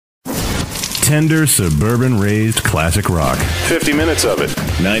tender, suburban-raised classic rock. 50 minutes of it.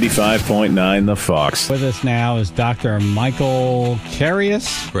 95.9 The Fox. With us now is Dr. Michael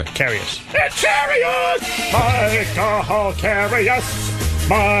Carius. Right. Carius. It's Carius! Michael Carius!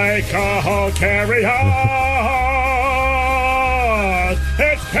 Michael Carius!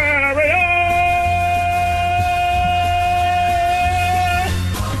 It's Carius!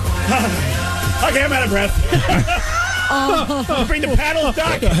 Okay, I'm out of breath. Bring the paddles,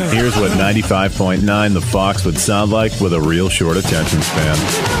 Doc. Here's what 95.9 The Fox would sound like with a real short attention span.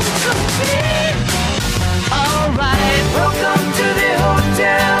 All right, welcome to the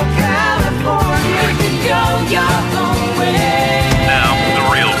Hotel California. You can go your own way. Now, the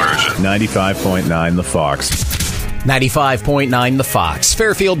real version. 95.9 The Fox. 95.9 The Fox,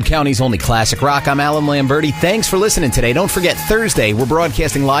 Fairfield County's only classic rock. I'm Alan Lamberti. Thanks for listening today. Don't forget, Thursday, we're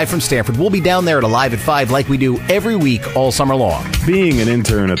broadcasting live from Stanford. We'll be down there at Alive at 5 like we do every week all summer long. Being an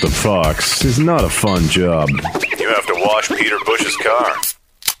intern at the Fox is not a fun job. You have to wash Peter Bush's car.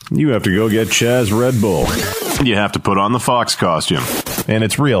 You have to go get Chaz Red Bull. You have to put on the Fox costume. And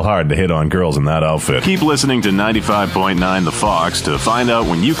it's real hard to hit on girls in that outfit. Keep listening to 95.9 The Fox to find out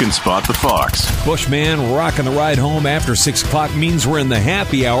when you can spot the Fox. Bushman rocking the ride home after 6 o'clock means we're in the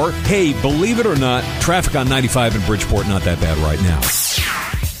happy hour. Hey, believe it or not, traffic on 95 in Bridgeport not that bad right now.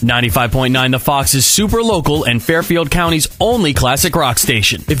 95.9 The Fox is super local and Fairfield County's only classic rock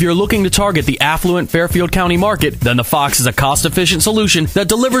station. If you're looking to target the affluent Fairfield County market, then The Fox is a cost-efficient solution that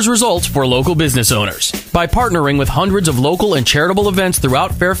delivers results for local business owners. By partnering with hundreds of local and charitable events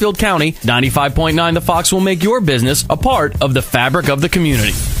throughout Fairfield County, 95.9 The Fox will make your business a part of the fabric of the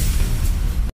community.